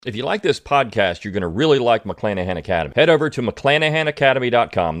If you like this podcast, you're going to really like McClanahan Academy. Head over to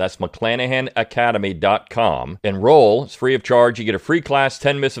McClanahanacademy.com. That's McClanahanacademy.com. Enroll. It's free of charge. You get a free class,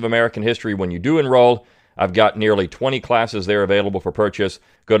 10 Myths of American History when you do enroll. I've got nearly 20 classes there available for purchase.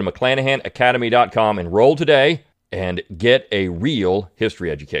 Go to McClanahanacademy.com, enroll today, and get a real history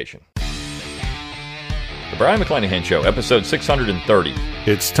education. The Brian McClanahan Show, episode 630.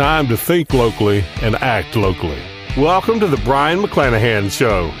 It's time to think locally and act locally. Welcome to the Brian McClanahan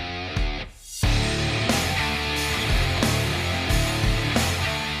Show.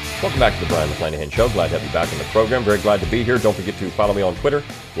 Welcome back to the Brian McClanahan Show. Glad to have you back in the program. Very glad to be here. Don't forget to follow me on Twitter,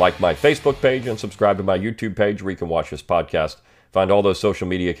 like my Facebook page, and subscribe to my YouTube page where you can watch this podcast. Find all those social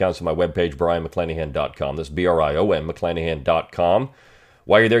media accounts on my webpage, brianmcclanahan.com. That's BRION, McClanahan.com.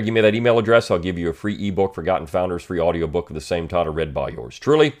 While you're there, give me that email address. I'll give you a free ebook, Forgotten Founders, free audiobook of the same title, read by yours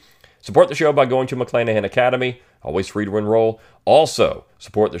truly. Support the show by going to McClanahan Academy, always free to enroll. Also,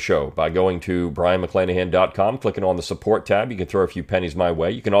 support the show by going to brianmcclanahan.com, clicking on the support tab. You can throw a few pennies my way.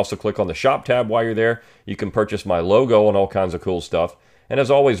 You can also click on the shop tab while you're there. You can purchase my logo and all kinds of cool stuff. And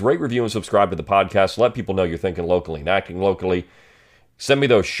as always, rate, review, and subscribe to the podcast. Let people know you're thinking locally and acting locally. Send me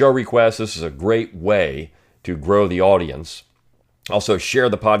those show requests. This is a great way to grow the audience. Also, share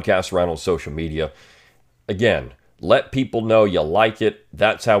the podcast around on social media. Again, let people know you like it.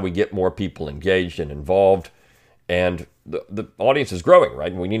 That's how we get more people engaged and involved. And the audience is growing,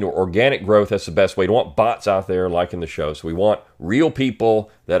 right? We need organic growth. That's the best way. We don't want bots out there liking the show. So we want real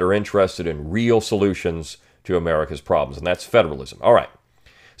people that are interested in real solutions to America's problems, and that's federalism. All right.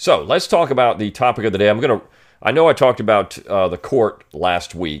 So let's talk about the topic of the day. I know I talked about the court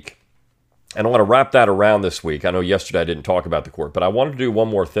last week, and I want to wrap that around this week. I know yesterday I didn't talk about the court, but I wanted to do one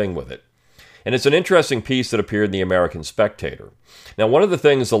more thing with it. And it's an interesting piece that appeared in the American Spectator. Now, one of the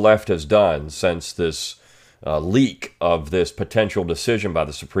things the left has done since this leak of this potential decision by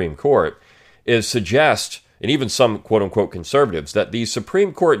the Supreme Court is suggest, and even some quote-unquote conservatives, that these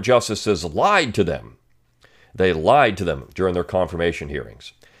Supreme Court justices lied to them. They lied to them during their confirmation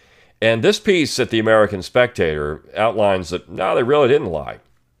hearings. And this piece at the American Spectator outlines that, no, they really didn't lie.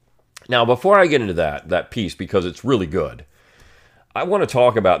 Now, before I get into that piece, because it's really good, I want to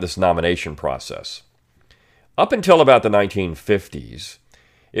talk about this nomination process. Up until about the 1950s,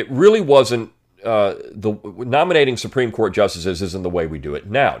 it really wasn't, nominating Supreme Court justices isn't the way we do it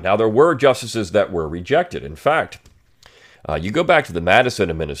now. Now, there were justices that were rejected. In fact, you go back to the Madison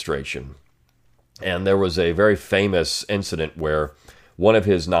administration, and there was a very famous incident where one of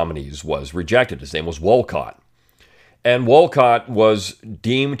his nominees was rejected. His name was Wolcott. And Wolcott was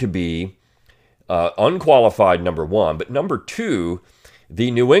deemed to be unqualified, number one. But number two, the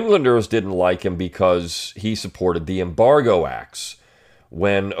New Englanders didn't like him because he supported the embargo acts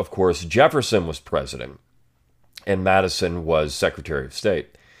when, of course, Jefferson was president and Madison was Secretary of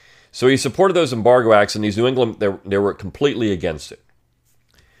State. So he supported those embargo acts, and these New England, they were completely against it.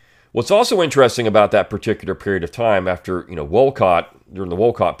 What's also interesting about that particular period of time after, Wolcott, during the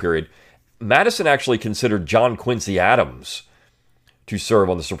Wolcott period, Madison actually considered John Quincy Adams to serve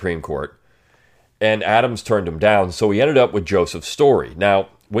on the Supreme Court. And Adams turned him down, so he ended up with Joseph Story. Now,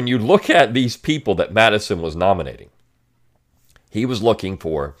 when you look at these people that Madison was nominating, he was looking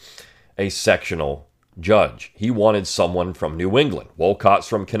for a sectional judge. He wanted someone from New England. Wolcott's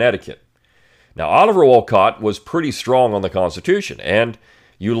from Connecticut. Now, Oliver Wolcott was pretty strong on the Constitution. And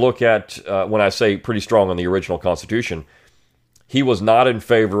you look at, when I say pretty strong on the original Constitution, he was not in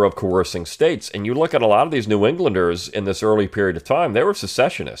favor of coercing states. And you look at a lot of these New Englanders in this early period of time, they were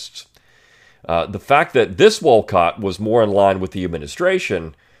secessionists. The fact that this Wolcott was more in line with the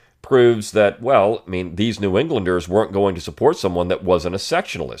administration proves that, these New Englanders weren't going to support someone that wasn't a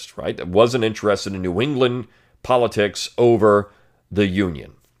sectionalist, right? That wasn't interested in New England politics over the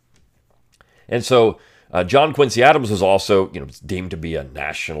Union. And so John Quincy Adams was also, deemed to be a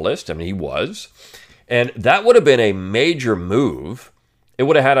nationalist. I mean, he was. And that would have been a major move. It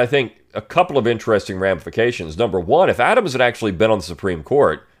would have had, I think, a couple of interesting ramifications. Number one, if Adams had actually been on the Supreme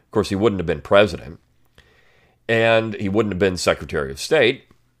Court, of course, he wouldn't have been president, and he wouldn't have been Secretary of State.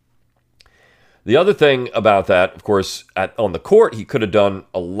 The other thing about that, of course, on the court, he could have done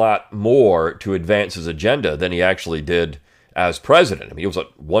a lot more to advance his agenda than he actually did as president. I mean, he was a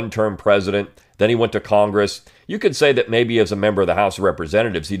one-term president. Then he went to Congress. You could say that maybe as a member of the House of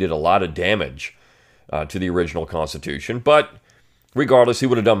Representatives, he did a lot of damage to the original Constitution. But regardless, he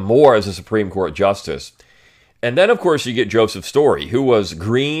would have done more as a Supreme Court justice. And then, of course, you get Joseph Story, who was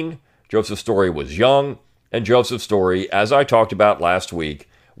green. Joseph Story was young. And Joseph Story, as I talked about last week,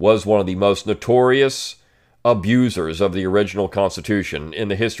 was one of the most notorious abusers of the original Constitution in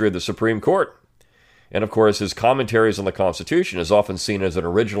the history of the Supreme Court. And of course, his commentaries on the Constitution is often seen as an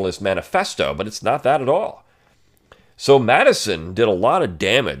originalist manifesto, but it's not that at all. So Madison did a lot of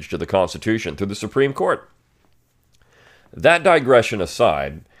damage to the Constitution through the Supreme Court. That digression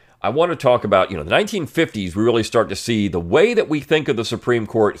aside, I want to talk about, the 1950s, we really start to see the way that we think of the Supreme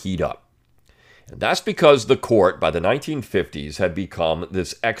Court heat up. And that's because the court, by the 1950s, had become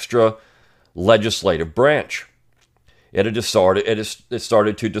this extra legislative branch. It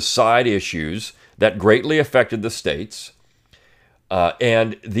started to decide issues that greatly affected the states.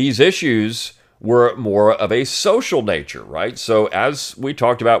 And these issues were more of a social nature, right? So as we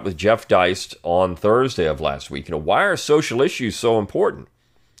talked about with Jeff Deist on Thursday of last week, why are social issues so important?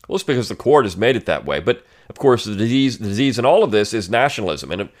 Well, it's because the court has made it that way. But of course, the disease in all of this is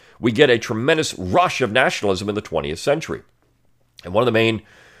nationalism. And we get a tremendous rush of nationalism in the 20th century. And one of the main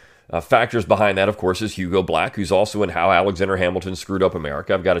factors behind that, of course, is Hugo Black, who's also in How Alexander Hamilton Screwed Up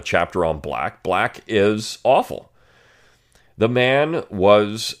America. I've got a chapter on Black. Black is awful. The man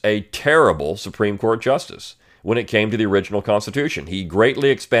was a terrible Supreme Court justice when it came to the original Constitution. He greatly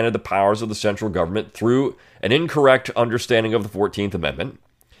expanded the powers of the central government through an incorrect understanding of the 14th Amendment.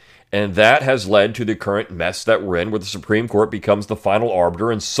 And that has led to the current mess that we're in, where the Supreme Court becomes the final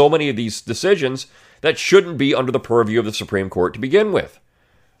arbiter in so many of these decisions that shouldn't be under the purview of the Supreme Court to begin with.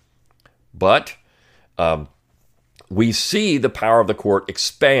 But we see the power of the court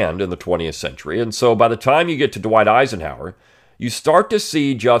expand in the 20th century. And so by the time you get to Dwight Eisenhower, you start to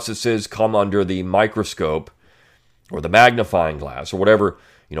see justices come under the microscope or the magnifying glass or whatever,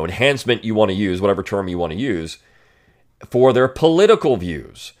 enhancement you want to use, whatever term you want to use, for their political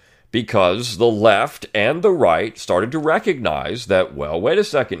views. Because the left and the right started to recognize that, well, wait a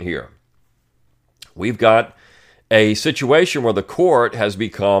second here. We've got a situation where the court has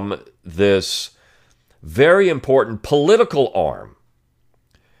become this very important political arm.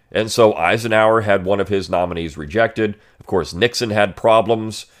 And so Eisenhower had one of his nominees rejected. Of course, Nixon had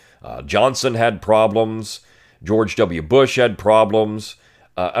problems. Johnson had problems. George W. Bush had problems.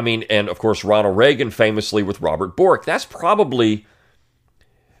 And of course, Ronald Reagan famously with Robert Bork. That's probably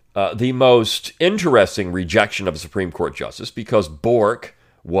the most interesting rejection of a Supreme Court justice because Bork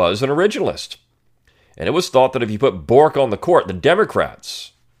was an originalist. And it was thought that if you put Bork on the court, the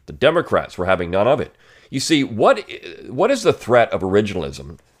Democrats were having none of it. You see, what is the threat of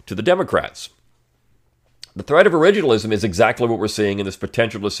originalism to the Democrats? The threat of originalism is exactly what we're seeing in this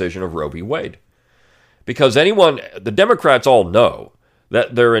potential decision of Roe v. Wade. Because the Democrats all know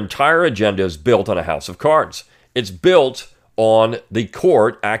that their entire agenda is built on a house of cards. It's built on the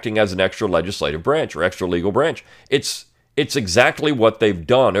court acting as an extra legislative branch or extra legal branch. It's exactly what they've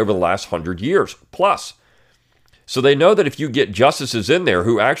done over the last 100 years plus. So they know that if you get justices in there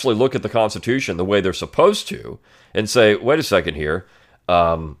who actually look at the Constitution the way they're supposed to and say, wait a second here,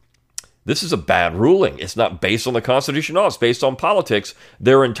 this is a bad ruling. It's not based on the Constitution at all. It's based on politics.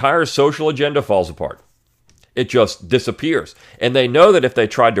 Their entire social agenda falls apart. It just disappears. And they know that if they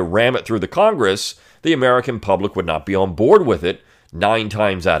tried to ram it through the Congress, the American public would not be on board with it 9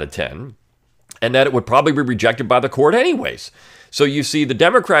 times out of 10, and that it would probably be rejected by the court anyways. So you see, the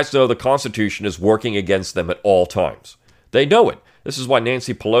Democrats know the Constitution is working against them at all times. They know it. This is why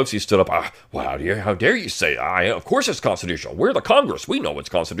Nancy Pelosi stood up. How dare you say, of course it's constitutional. We're the Congress. We know it's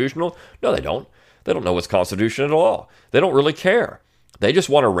constitutional. No, they don't. They don't know what's constitutional at all. They don't really care. They just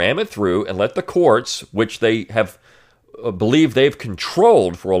want to ram it through and let the courts, which they have believed they've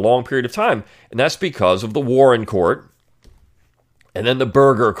controlled for a long period of time, and that's because of the Warren Court and then the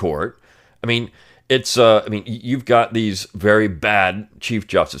Burger Court. You've got these very bad chief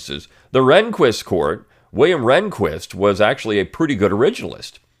justices. The Rehnquist Court, William Rehnquist was actually a pretty good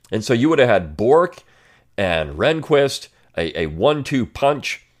originalist. And so you would have had Bork and Rehnquist, a 1-2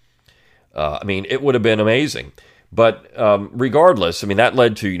 punch. It would have been amazing. But regardless, that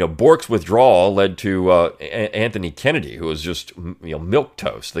led to, Bork's withdrawal led to Anthony Kennedy, who was just,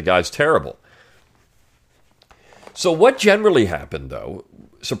 milquetoast. The guy's terrible. So what generally happened, though,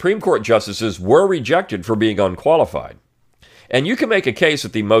 Supreme Court justices were rejected for being unqualified. And you can make a case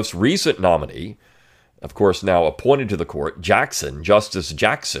that the most recent nominee, of course now appointed to the court, Justice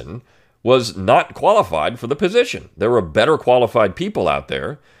Jackson, was not qualified for the position. There were better qualified people out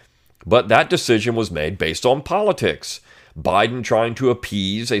there, but that decision was made based on politics. Biden trying to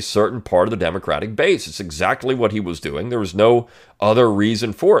appease a certain part of the Democratic base. It's exactly what he was doing. There was no other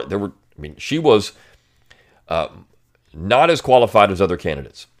reason for it. She was not as qualified as other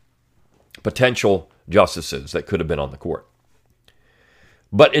candidates, potential justices that could have been on the court.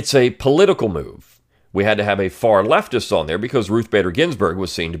 But it's a political move. We had to have a far leftist on there because Ruth Bader Ginsburg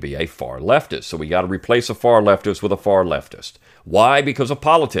was seen to be a far leftist. So we got to replace a far leftist with a far leftist. Why? Because of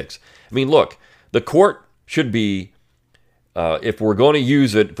politics. Look, The court should be, if we're going to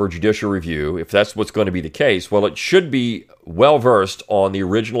use it for judicial review, if that's what's going to be the case, well, it should be well-versed on the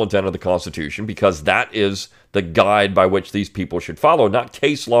original intent of the Constitution, because that is the guide by which these people should follow, not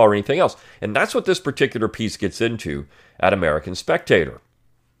case law or anything else. And that's what this particular piece gets into at American Spectator.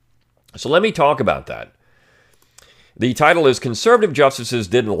 So let me talk about that. The title is Conservative Justices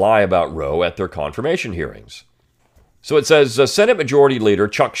Didn't Lie About Roe at Their Confirmation Hearings. So it says, Senate Majority Leader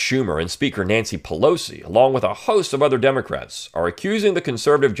Chuck Schumer and Speaker Nancy Pelosi, along with a host of other Democrats, are accusing the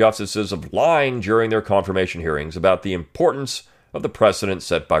conservative justices of lying during their confirmation hearings about the importance of the precedent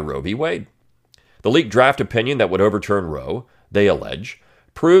set by Roe v. Wade. The leaked draft opinion that would overturn Roe, they allege,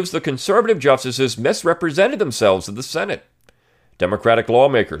 proves the conservative justices misrepresented themselves in the Senate. Democratic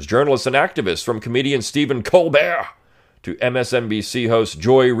lawmakers, journalists, and activists, from comedian Stephen Colbert to MSNBC host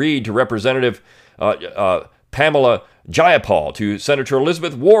Joy Reid to Representative Pamela Jayapal to Senator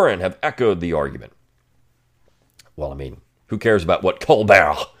Elizabeth Warren, have echoed the argument. Well, I mean, who cares about what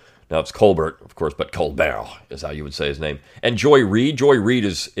Colbert? Now, it's Colbert, of course, but Colbert is how you would say his name. And Joy Reid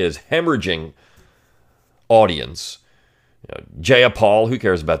is hemorrhaging audience. Jayapal, who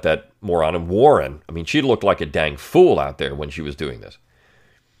cares about that moron? And Warren, I mean, she looked like a dang fool out there when she was doing this.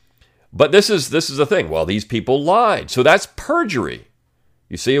 But this is the thing. Well, these people lied. So that's perjury.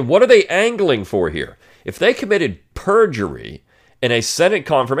 You see, and what are they angling for here? If they committed perjury in a Senate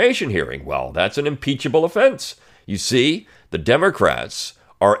confirmation hearing, well, that's an impeachable offense. You see, the Democrats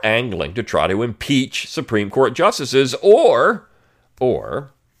are angling to try to impeach Supreme Court justices, or they're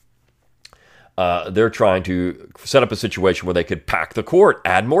trying to set up a situation where they could pack the court,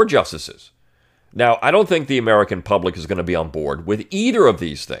 add more justices. Now, I don't think the American public is going to be on board with either of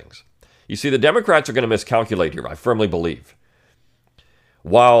these things. You see, the Democrats are going to miscalculate here, I firmly believe.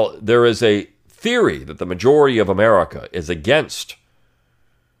 While there is a theory that the majority of America is against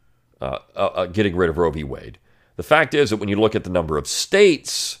getting rid of Roe v. Wade, the fact is that when you look at the number of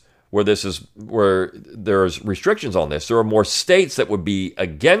states where there's restrictions on this, there are more states that would be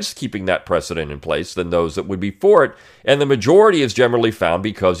against keeping that precedent in place than those that would be for it. And the majority is generally found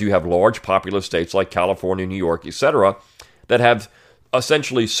because you have large populous states like California, New York, etc., that have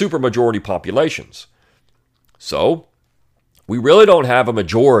essentially supermajority populations. So we really don't have a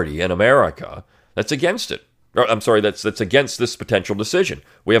majority in America that's against it. That's against this potential decision.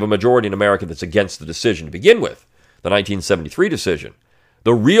 We have a majority in America that's against the decision to begin with, the 1973 decision.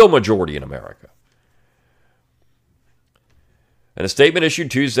 The real majority in America. In a statement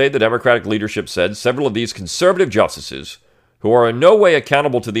issued Tuesday, the Democratic leadership said several of these conservative justices, who are in no way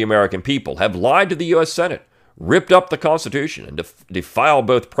accountable to the American people, have lied to the U.S. Senate, ripped up the Constitution, and defiled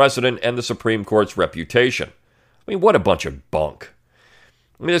both precedent and the Supreme Court's reputation. I mean, what a bunch of bunk.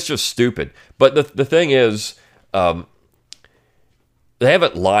 I mean, it's just stupid. But the thing is, they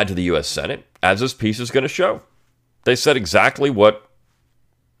haven't lied to the U.S. Senate, as this piece is going to show. They said exactly what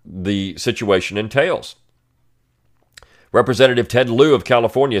the situation entails. Representative Ted Lieu of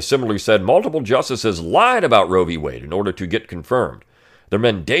California similarly said multiple justices lied about Roe v. Wade in order to get confirmed. Their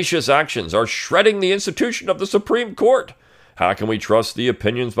mendacious actions are shredding the institution of the Supreme Court. How can we trust the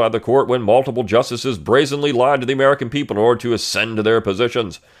opinions by the court when multiple justices brazenly lied to the American people in order to ascend to their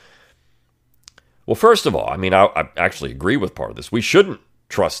positions? Well, first of all, I mean, I actually agree with part of this. We shouldn't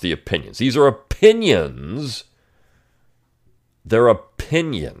trust the opinions. These are opinions. They're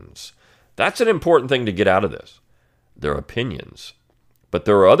opinions. That's an important thing to get out of this. They're opinions. But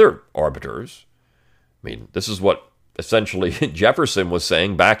there are other arbiters. I mean, this is what essentially Jefferson was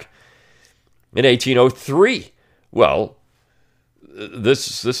saying back in 1803. Well,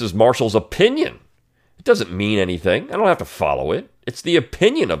 this is Marshall's opinion. It doesn't mean anything. I don't have to follow it. It's the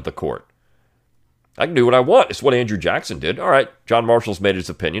opinion of the court. I can do what I want. It's what Andrew Jackson did. All right, John Marshall's made his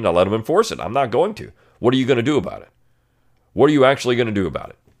opinion. I'll let him enforce it. I'm not going to. What are you going to do about it? What are you actually going to do about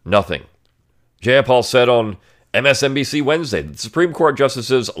it? Nothing. Jayapal said on MSNBC Wednesday that the Supreme Court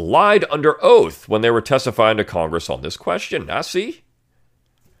justices lied under oath when they were testifying to Congress on this question. Now, see?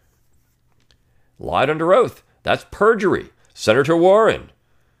 Lied under oath. That's perjury. Senator Warren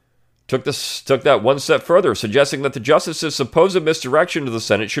took that one step further, suggesting that the justices' supposed misdirection to the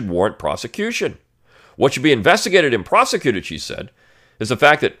Senate should warrant prosecution. What should be investigated and prosecuted, she said, is the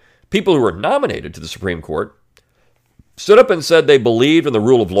fact that people who were nominated to the Supreme Court stood up and said they believed in the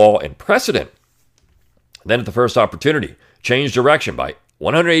rule of law and precedent. Then at the first opportunity, changed direction by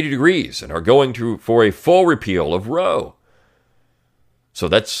 180 degrees and are going for a full repeal of Roe. So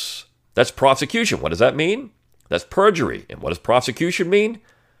that's prosecution. What does that mean? That's perjury. And what does prosecution mean?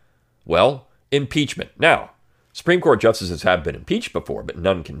 Well, impeachment. Now, Supreme Court justices have been impeached before, but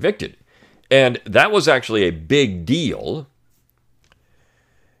none convicted. And that was actually a big deal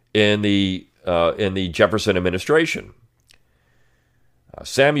in the in the Jefferson administration.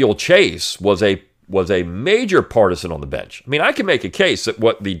 Samuel Chase was a major partisan on the bench. I mean, I can make a case that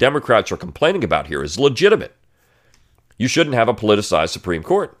what the Democrats are complaining about here is legitimate. You shouldn't have a politicized Supreme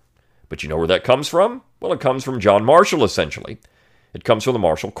Court. But you know where that comes from? Well, it comes from John Marshall, essentially. It comes from the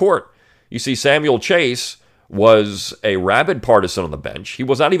Marshall Court. You see, Samuel Chase was a rabid partisan on the bench. He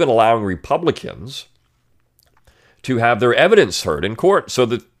was not even allowing Republicans to have their evidence heard in court, so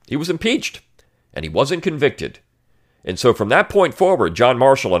that he was impeached, and he wasn't convicted. And so from that point forward, John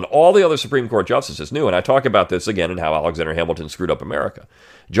Marshall and all the other Supreme Court justices knew, and I talk about this again in how Alexander Hamilton screwed up America.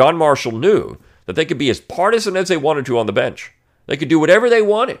 John Marshall knew that they could be as partisan as they wanted to on the bench. They could do whatever they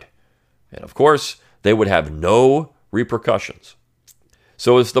wanted. And of course, they would have no repercussions.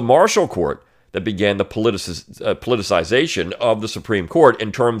 So it's the Marshall Court that began the politicization of the Supreme Court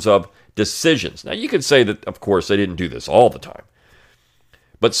in terms of decisions. Now, you could say that, of course, they didn't do this all the time.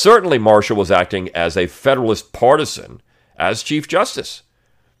 But certainly Marshall was acting as a Federalist partisan as Chief Justice.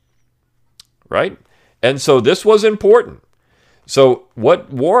 Right? And so this was important. So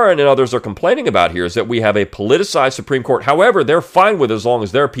what Warren and others are complaining about here is that we have a politicized Supreme Court. However, they're fine with it as long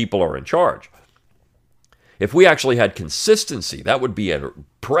as their people are in charge. If we actually had consistency, that would be a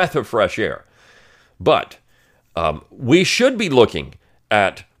breath of fresh air. But we should be looking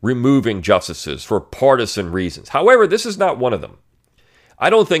at removing justices for partisan reasons. However, this is not one of them. I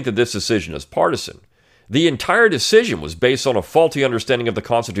don't think that this decision is partisan. The entire decision was based on a faulty understanding of the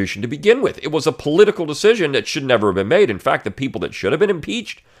Constitution to begin with. It was a political decision that should never have been made. In fact, the people that should have been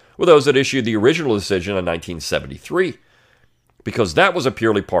impeached were those that issued the original decision in 1973, because that was a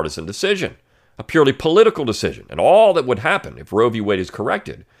purely partisan decision, a purely political decision. And all that would happen if Roe v. Wade is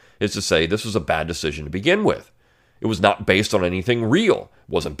corrected is to say this was a bad decision to begin with. It was not based on anything real.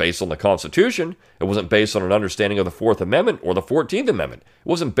 It wasn't based on the Constitution. It wasn't based on an understanding of the Fourth Amendment or the 14th Amendment. It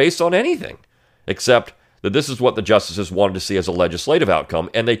wasn't based on anything, except that this is what the justices wanted to see as a legislative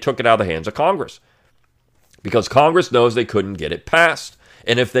outcome, and they took it out of the hands of Congress. Because Congress knows they couldn't get it passed.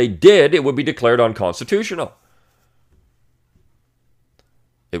 And if they did, it would be declared unconstitutional.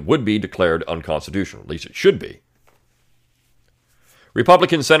 It would be declared unconstitutional. At least it should be.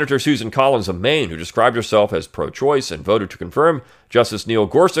 Republican Senator Susan Collins of Maine, who described herself as pro-choice and voted to confirm Justice Neil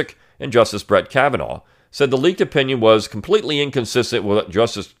Gorsuch and Justice Brett Kavanaugh, said the leaked opinion was completely inconsistent with what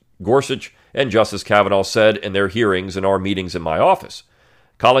Justice Gorsuch and Justice Kavanaugh said in their hearings and our meetings in my office.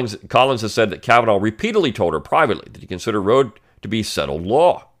 Collins has said that Kavanaugh repeatedly told her privately that he considered Roe to be settled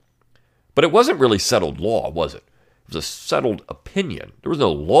law. But it wasn't really settled law, was it? It was a settled opinion. There was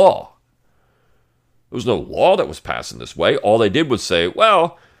no law. There was no law that was passed in this way. All they did was say,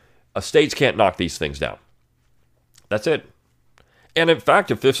 well, states can't knock these things down. That's it. And in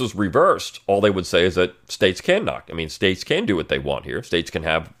fact, if this was reversed, all they would say is that states can knock. I mean, states can do what they want here. States can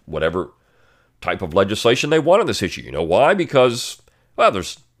have whatever type of legislation they want on this issue. You know why? Because, well,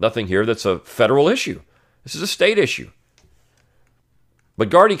 there's nothing here that's a federal issue. This is a state issue. But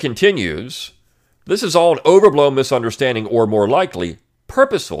Gardy continues, this is all an overblown misunderstanding, or more likely,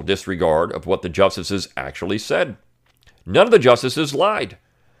 purposeful disregard of what the justices actually said. None of the justices lied.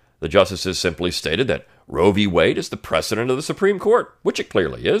 The justices simply stated that Roe v. Wade is the precedent of the Supreme Court, which it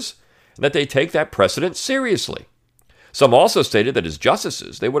clearly is, and that they take that precedent seriously. Some also stated that as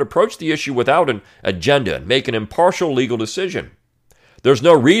justices, they would approach the issue without an agenda and make an impartial legal decision. There's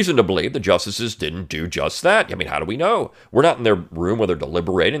no reason to believe the justices didn't do just that. I mean, how do we know? We're not in their room where they're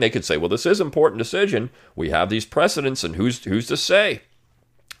deliberating. They could say, well, this is an important decision. We have these precedents, and who's to say?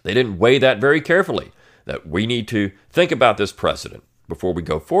 They didn't weigh that very carefully, that we need to think about this precedent before we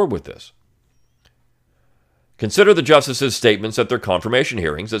go forward with this. Consider the justices' statements at their confirmation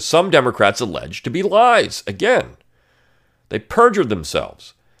hearings that some Democrats alleged to be lies. Again, they perjured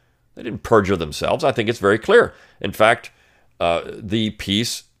themselves. They didn't perjure themselves. I think it's very clear. In fact, the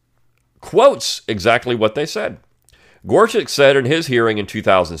piece quotes exactly what they said. Gorsuch said in his hearing in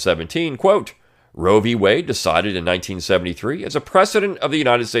 2017, quote, Roe v. Wade, decided in 1973, is a precedent of the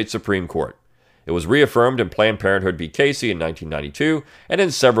United States Supreme Court. It was reaffirmed in Planned Parenthood v. Casey in 1992 and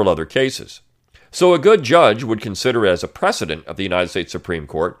in several other cases. So a good judge would consider it as a precedent of the United States Supreme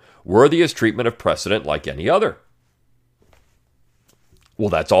Court, worthy as treatment of precedent like any other. Well,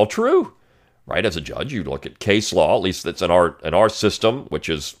 that's all true, right? As a judge, you look at case law, at least that's in our system, which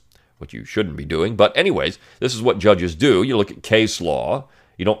is what you shouldn't be doing. But anyways, this is what judges do. You look at case law,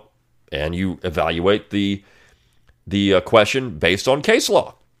 and you evaluate the question based on case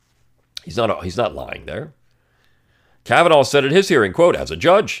law. He's not lying there. Kavanaugh said at his hearing, quote, as a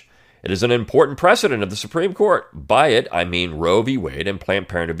judge, it is an important precedent of the Supreme Court. By it, I mean Roe v. Wade and Planned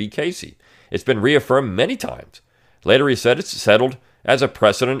Parenthood v. Casey. It's been reaffirmed many times. Later he said it's settled as a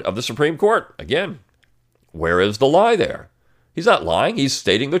precedent of the Supreme Court. Again, where is the lie there? He's not lying. He's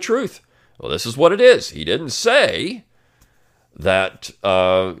stating the truth. Well, this is what it is. He didn't say that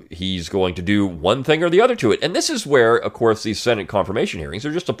he's going to do one thing or the other to it. And this is where, of course, these Senate confirmation hearings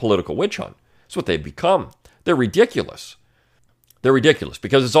are just a political witch hunt. It's what they've become. They're ridiculous. They're ridiculous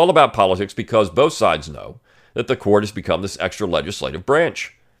because it's all about politics, because both sides know that the court has become this extra legislative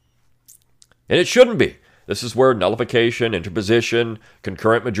branch. And it shouldn't be. This is where nullification, interposition,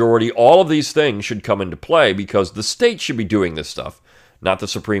 concurrent majority, all of these things should come into play, because the states should be doing this stuff, not the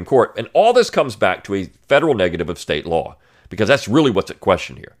Supreme Court. And all this comes back to a federal negative of state law, because that's really what's at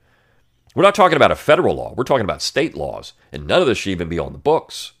question here. We're not talking about a federal law. We're talking about state laws, and none of this should even be on the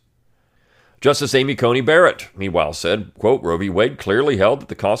books. Justice Amy Coney Barrett, meanwhile, said, quote, Roe v. Wade clearly held that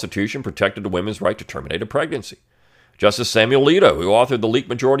the Constitution protected a woman's right to terminate a pregnancy. Justice Samuel Alito, who authored the leaked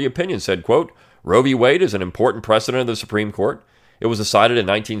majority opinion, said, quote, Roe v. Wade is an important precedent of the Supreme Court. It was decided in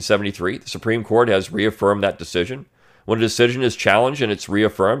 1973. The Supreme Court has reaffirmed that decision. When a decision is challenged and it's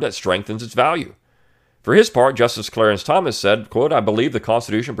reaffirmed, that strengthens its value. For his part, Justice Clarence Thomas said, quote, I believe the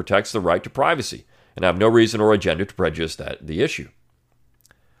Constitution protects the right to privacy, and I have no reason or agenda to prejudice the issue.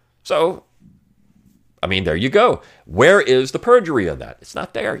 So, I mean, there you go. Where is the perjury on that? It's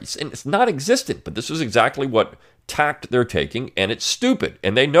not there. It's not existent. But this is exactly what tact they're taking, and it's stupid.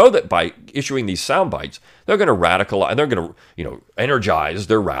 And they know that by issuing these sound bites, they're going to radicalize, and they're going to, energize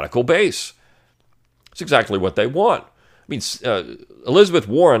their radical base. It's exactly what they want. I mean, Elizabeth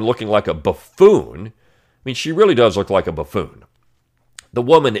Warren looking like a buffoon. I mean, she really does look like a buffoon. The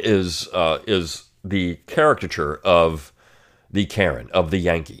woman is the caricature of the Karen, of the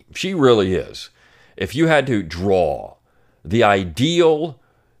Yankee. She really is. If you had to draw the ideal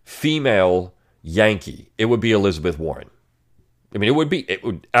female Yankee, it would be Elizabeth Warren. I mean, it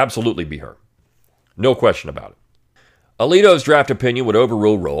would absolutely be her. No question about it. Alito's draft opinion would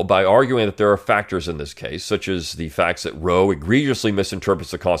overrule Roe by arguing that there are factors in this case, such as the facts that Roe egregiously misinterprets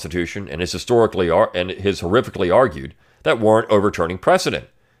the Constitution and has horrifically argued that warrant overturning precedent.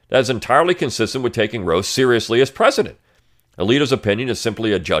 That is entirely consistent with taking Roe seriously as precedent. Alito's opinion is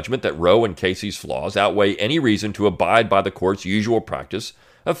simply a judgment that Roe and Casey's flaws outweigh any reason to abide by the court's usual practice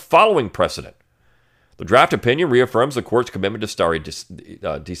of following precedent. The draft opinion reaffirms the court's commitment to stare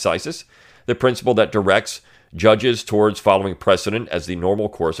decisis, the principle that directs judges towards following precedent as the normal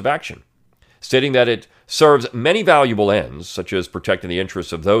course of action, stating that it serves many valuable ends, such as protecting the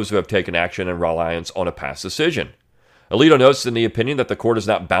interests of those who have taken action in reliance on a past decision. Alito notes in the opinion that the court is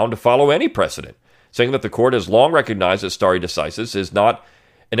not bound to follow any precedent, saying that the court has long recognized that stare decisis is not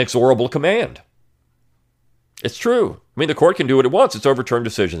an inexorable command. It's true. I mean, the court can do what it wants. It's overturned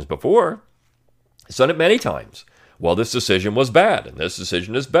decisions before. It's done it many times. Well, this decision was bad, and this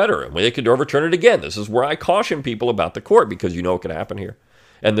decision is better, and they could overturn it again. This is where I caution people about the court, because you know what can happen here.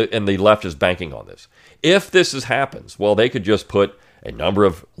 And the left is banking on this. If this happens, well, they could just put a number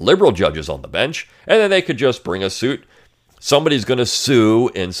of liberal judges on the bench, and then they could just bring a suit. Somebody's going to sue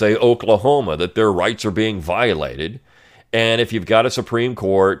in, say, Oklahoma, that their rights are being violated. And if you've got a Supreme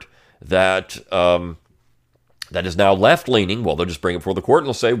Court that is now left-leaning, well, they'll just bring it before the court and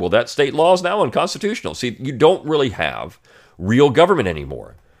they'll say, well, that state law is now unconstitutional. See, you don't really have real government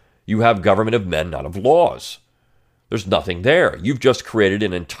anymore. You have government of men, not of laws. There's nothing there. You've just created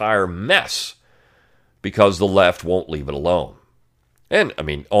an entire mess because the left won't leave it alone. And, I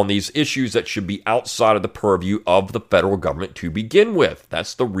mean, on these issues that should be outside of the purview of the federal government to begin with.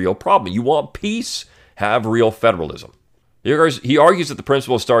 That's the real problem. You want peace? Have real federalism. He argues that the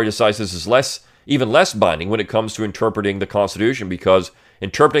principle of stare decisis is even less binding when it comes to interpreting the Constitution, because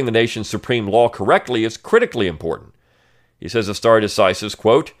interpreting the nation's supreme law correctly is critically important. He says the stare decisis,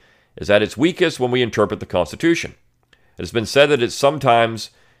 quote, is at its weakest when we interpret the Constitution. It has been said that it is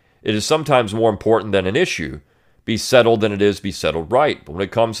sometimes more important than an issue be settled than it is be settled right. But when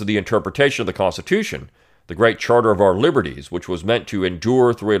it comes to the interpretation of the Constitution, the great charter of our liberties, which was meant to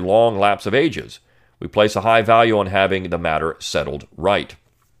endure through a long lapse of ages, we place a high value on having the matter settled right.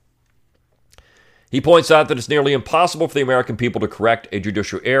 He points out that it's nearly impossible for the American people to correct a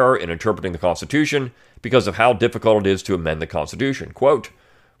judicial error in interpreting the Constitution because of how difficult it is to amend the Constitution. Quote,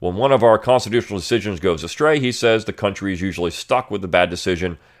 when one of our constitutional decisions goes astray, he says, the country is usually stuck with the bad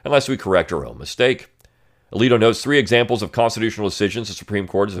decision unless we correct our own mistake. Alito notes 3 examples of constitutional decisions the Supreme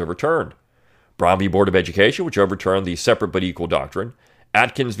Court has overturned. Brown v. Board of Education, which overturned the separate but equal doctrine.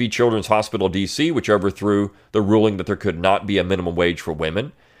 Atkins v. Children's Hospital, D.C., which overthrew the ruling that there could not be a minimum wage for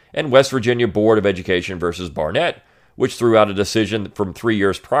women. And West Virginia Board of Education versus Barnett, which threw out a decision from 3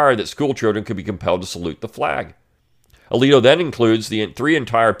 years prior that school children could be compelled to salute the flag. Alito then includes the 3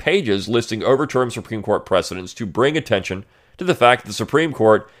 entire pages listing overturned Supreme Court precedents to bring attention to the fact that the Supreme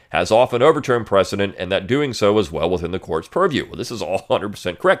Court has often overturned precedent and that doing so is well within the court's purview. Well, this is all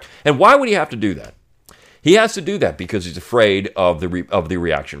 100% correct. And why would he have to do that? He has to do that because he's afraid of the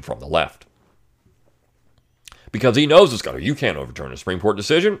reaction from the left. Because he knows it's you can't overturn a Supreme Court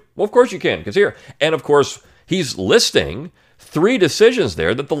decision. Well, of course you can, because here. And of course, he's listing 3 decisions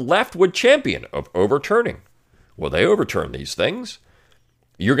there that the left would champion of overturning. Well, they overturn these things.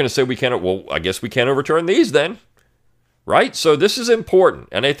 You're going to say we can't, well, I guess we can't overturn these then. Right? So this is important.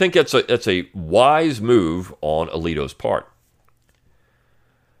 And I think it's a wise move on Alito's part.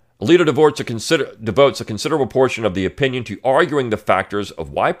 Alito devotes a considerable portion of the opinion to arguing the factors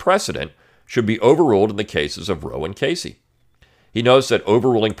of why precedent should be overruled in the cases of Roe and Casey. He notes that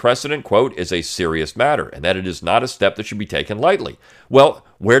overruling precedent, quote, is a serious matter, and that it is not a step that should be taken lightly. Well,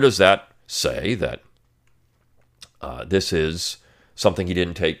 where does that say that this is something he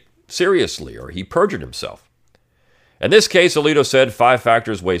didn't take seriously or he perjured himself? In this case, Alito said 5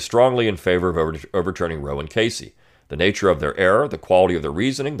 factors weigh strongly in favor of overturning Roe and Casey. The nature of their error, the quality of their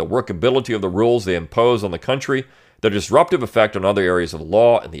reasoning, the workability of the rules they impose on the country, their disruptive effect on other areas of the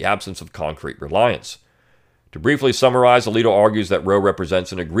law, and the absence of concrete reliance. To briefly summarize, Alito argues that Roe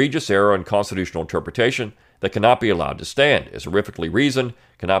represents an egregious error in constitutional interpretation that cannot be allowed to stand, is horrifically reasoned,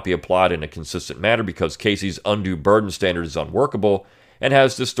 cannot be applied in a consistent manner because Casey's undue burden standard is unworkable, and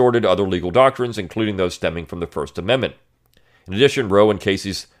has distorted other legal doctrines, including those stemming from the First Amendment. In addition, Roe and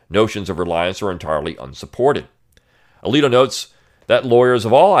Casey's notions of reliance are entirely unsupported. Alito notes that lawyers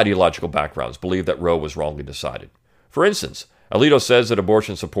of all ideological backgrounds believe that Roe was wrongly decided. For instance, Alito says that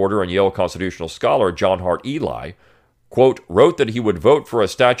abortion supporter and Yale constitutional scholar John Hart Ely, quote, wrote that he would vote for a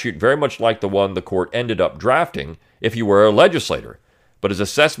statute very much like the one the court ended up drafting if he were a legislator, but his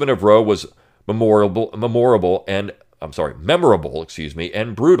assessment of Roe was memorable and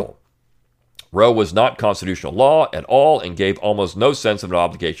brutal. Roe was not constitutional law at all and gave almost no sense of an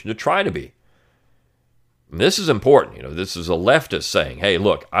obligation to try to be. And this is important. This is a leftist saying, hey,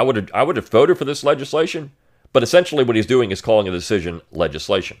 look, I would have voted for this legislation, but essentially what he's doing is calling a decision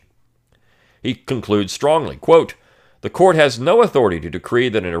legislation. He concludes strongly, quote, the court has no authority to decree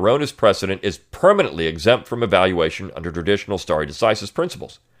that an erroneous precedent is permanently exempt from evaluation under traditional stare decisis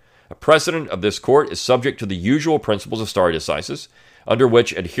principles. A precedent of this court is subject to the usual principles of stare decisis, under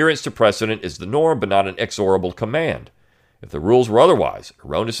which adherence to precedent is the norm but not an inexorable command. If the rules were otherwise,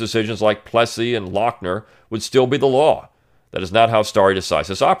 erroneous decisions like Plessy and Lochner would still be the law. That is not how stare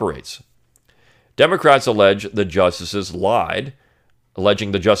decisis operates. Democrats alleging the justices lied,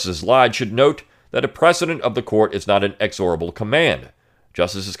 should note that a precedent of the court is not an inexorable command.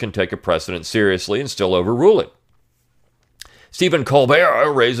 Justices can take a precedent seriously and still overrule it. Stephen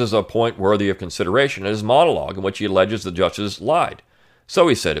Colbert raises a point worthy of consideration in his monologue in which he alleges the justices lied. So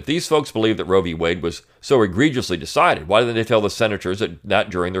he said, if these folks believe that Roe v. Wade was so egregiously decided, why didn't they tell the senators that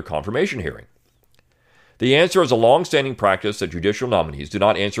during their confirmation hearing? The answer is a long-standing practice that judicial nominees do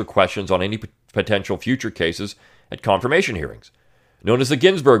not answer questions on any potential future cases at confirmation hearings. Known as the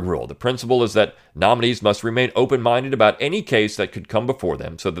Ginsburg Rule, the principle is that nominees must remain open-minded about any case that could come before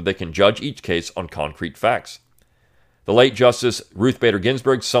them so that they can judge each case on concrete facts. The late Justice Ruth Bader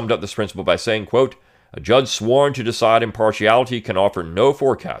Ginsburg summed up this principle by saying, quote, a judge sworn to decide impartiality can offer no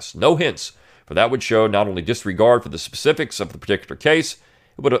forecasts, no hints, for that would show not only disregard for the specifics of the particular case,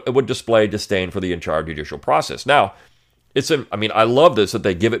 it would display disdain for the entire judicial process. Now, I love this that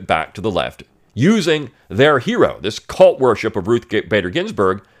they give it back to the left, using their hero, this cult worship of Ruth Bader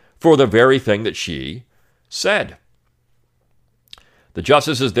Ginsburg, for the very thing that she said. The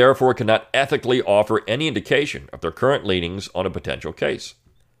justices therefore cannot ethically offer any indication of their current leanings on a potential case.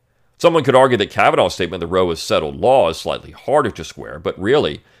 Someone could argue that Kavanaugh's statement that Roe is settled law is slightly harder to square, but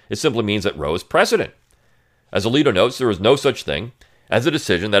really, it simply means that Roe is precedent. As Alito notes, there is no such thing as a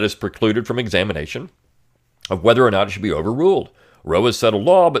decision that is precluded from examination of whether or not it should be overruled. Roe is settled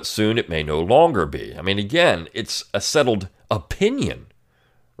law, but soon it may no longer be. Again, it's a settled opinion,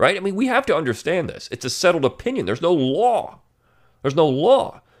 right? We have to understand this. It's a settled opinion. There's no law. There's no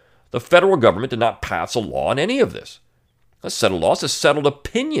law. The federal government did not pass a law on any of this. A settled law is a settled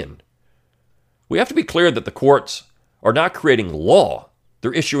opinion. We have to be clear that the courts are not creating law.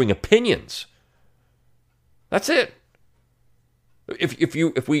 They're issuing opinions. That's it.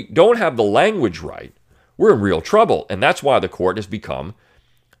 If we don't have the language right, we're in real trouble. And that's why the court has become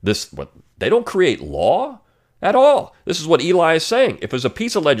this. They don't create law at all. This is what Eli is saying. If there's a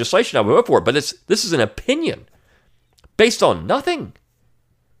piece of legislation, I would vote for it. But this is an opinion based on nothing.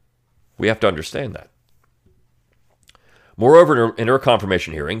 We have to understand that. Moreover, in her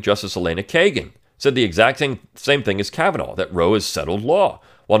confirmation hearing, Justice Elena Kagan said the exact same thing as Kavanaugh, that Roe is settled law.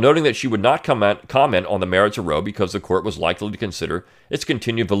 while noting that she would not comment on the merits of Roe because the court was likely to consider its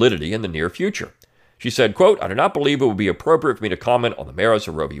continued validity in the near future. She said, quote, "I do not believe it would be appropriate for me to comment on the merits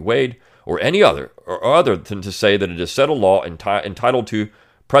of Roe v. Wade or any other than to say that it is settled law entitled to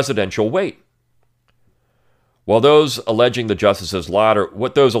presidential weight." What those alleging the justices' ladder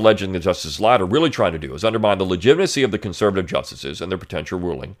really trying to do is undermine the legitimacy of the conservative justices and their potential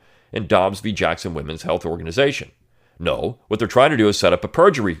ruling in Dobbs v. Jackson Women's Health Organization. No, what they're trying to do is set up a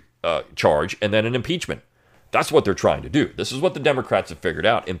perjury charge and then an impeachment. That's what they're trying to do. This is what the Democrats have figured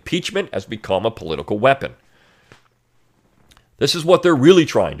out. Impeachment has become a political weapon. This is what they're really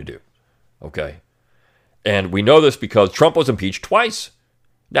trying to do. Okay? And we know this because Trump was impeached twice.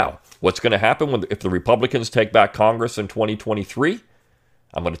 Now, what's going to happen if the Republicans take back Congress in 2023?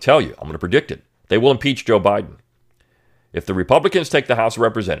 I'm going to tell you. I'm going to predict it. They will impeach Joe Biden. If the Republicans take the House of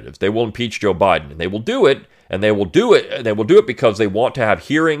Representatives, they will impeach Joe Biden. And they will do it, because they want to have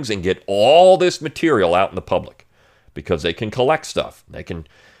hearings and get all this material out in the public. Because they can collect stuff. They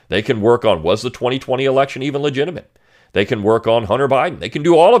can work on, was the 2020 election even legitimate? They can work on Hunter Biden. They can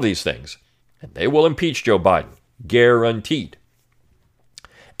do all of these things. And they will impeach Joe Biden. Guaranteed.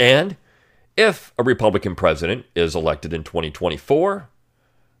 And if a Republican president is elected in 2024,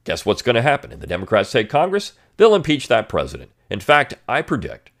 guess what's going to happen? If the Democrats take Congress, they'll impeach that president. In fact, I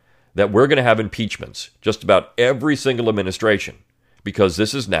predict that we're going to have impeachments just about every single administration because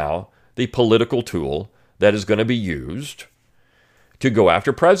this is now the political tool that is going to be used to go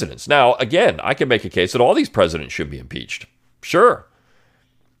after presidents. Now, again, I can make a case that all these presidents should be impeached. Sure.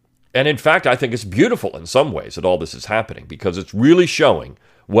 And in fact, I think it's beautiful in some ways that all this is happening because it's really showing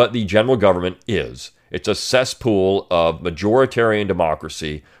what the general government is. It's a cesspool of majoritarian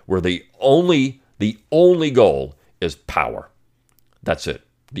democracy where the only goal is power. That's it.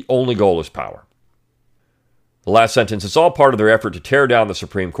 The only goal is power. The last sentence, it's all part of their effort to tear down the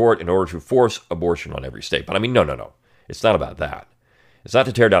Supreme Court in order to force abortion on every state. But I mean, no. It's not about that. It's not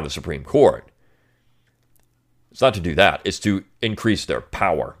to tear down the Supreme Court. It's not to do that. It's to increase their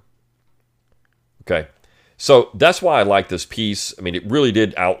power. Okay? So that's why I like this piece. I mean, it really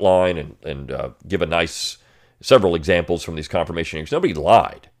did outline and give a nice several examples from these confirmation hearings. Nobody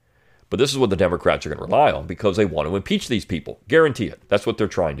lied. But this is what the Democrats are going to rely on because they want to impeach these people. Guarantee it. That's what they're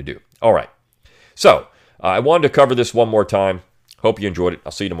trying to do. All right. So I wanted to cover this one more time. Hope you enjoyed it.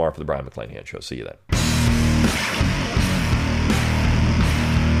 I'll see you tomorrow for the Brian McClanahan Show. See you then.